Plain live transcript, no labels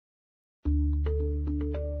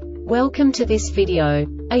Welcome to this video.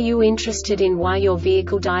 Are you interested in why your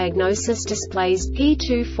vehicle diagnosis displays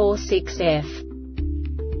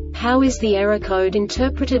P246F? How is the error code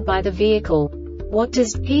interpreted by the vehicle? What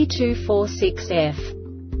does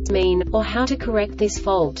P246F mean, or how to correct this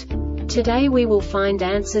fault? Today we will find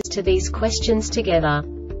answers to these questions together.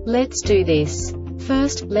 Let's do this.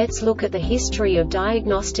 First, let's look at the history of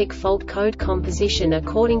diagnostic fault code composition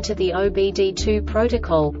according to the OBD2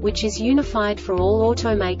 protocol, which is unified for all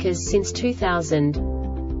automakers since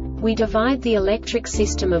 2000. We divide the electric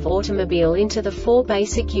system of automobile into the four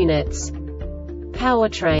basic units: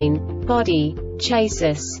 powertrain, body,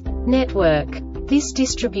 chassis, network. This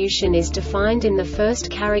distribution is defined in the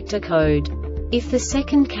first character code. If the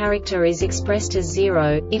second character is expressed as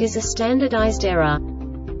 0, it is a standardized error.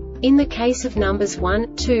 In the case of numbers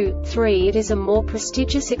 1, 2, 3, it is a more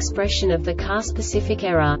prestigious expression of the car-specific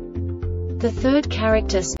error. The third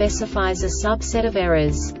character specifies a subset of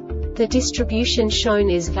errors. The distribution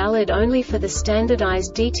shown is valid only for the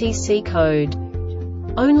standardized DTC code.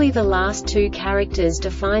 Only the last two characters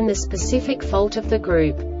define the specific fault of the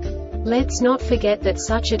group. Let's not forget that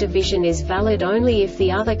such a division is valid only if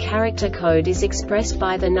the other character code is expressed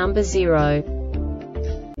by the number 0.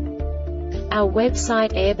 Our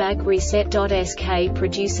website airbagreset.sk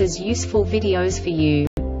produces useful videos for you.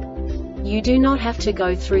 You do not have to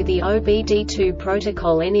go through the OBD2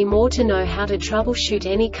 protocol anymore to know how to troubleshoot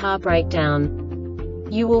any car breakdown.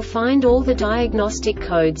 You will find all the diagnostic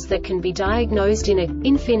codes that can be diagnosed in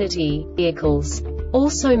Infinity vehicles.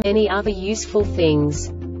 Also many other useful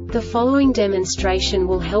things. The following demonstration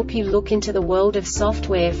will help you look into the world of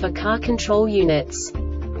software for car control units.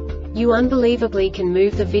 You unbelievably can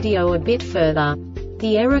move the video a bit further.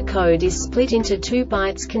 The error code is split into 2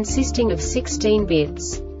 bytes consisting of 16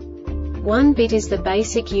 bits. 1 bit is the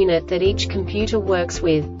basic unit that each computer works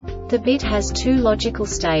with. The bit has 2 logical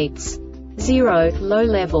states: 0, low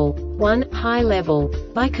level, 1, high level.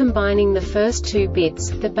 By combining the first 2 bits,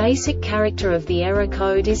 the basic character of the error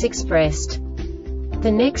code is expressed. The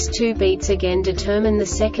next 2 beats again determine the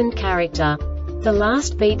second character. The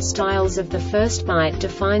last beat styles of the first byte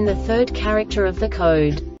define the third character of the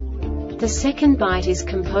code. The second byte is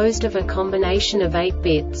composed of a combination of 8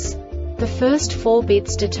 bits. The first 4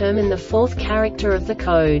 bits determine the fourth character of the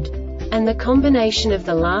code. And the combination of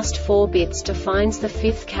the last 4 bits defines the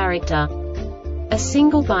fifth character. A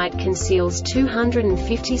single byte conceals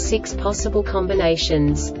 256 possible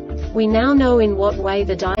combinations. We now know in what way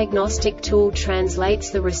the diagnostic tool translates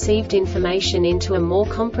the received information into a more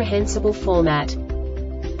comprehensible format.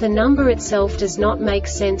 The number itself does not make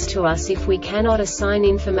sense to us if we cannot assign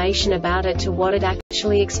information about it to what it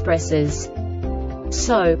actually expresses.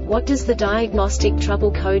 So, what does the Diagnostic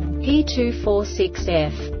Trouble Code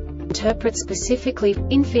P246F interpret specifically for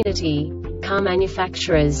Infinity car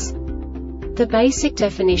manufacturers? The basic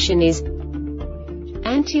definition is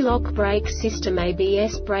Antilock brake system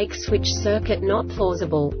ABS brake switch circuit not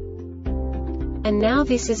plausible. And now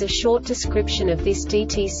this is a short description of this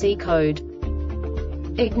DTC code.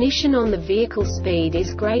 Ignition on the vehicle speed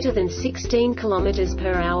is greater than 16 km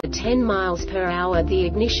per hour, 10 miles per hour. The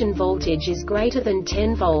ignition voltage is greater than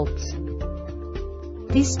 10 volts.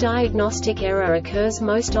 This diagnostic error occurs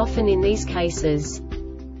most often in these cases: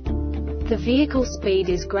 the vehicle speed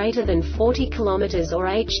is greater than 40 km or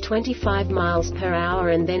h 25 miles per hour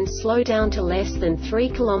and then slow down to less than 3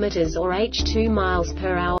 km or h 2 miles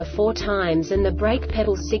per hour 4 times, and the brake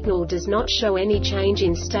pedal signal does not show any change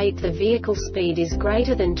in state. The vehicle speed is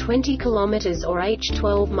greater than 20 km or h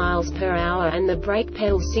 12 miles per hour and the brake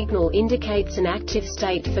pedal signal indicates an active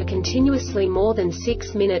state for continuously more than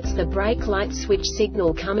 6 minutes. The brake light switch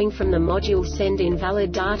signal coming from the module send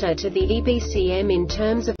invalid data to the EBCM in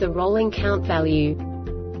terms of the rolling count value.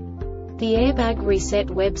 The Airbag Reset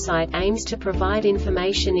website aims to provide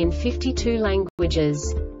information in 52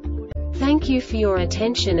 languages. Thank you for your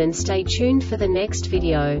attention and stay tuned for the next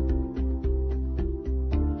video.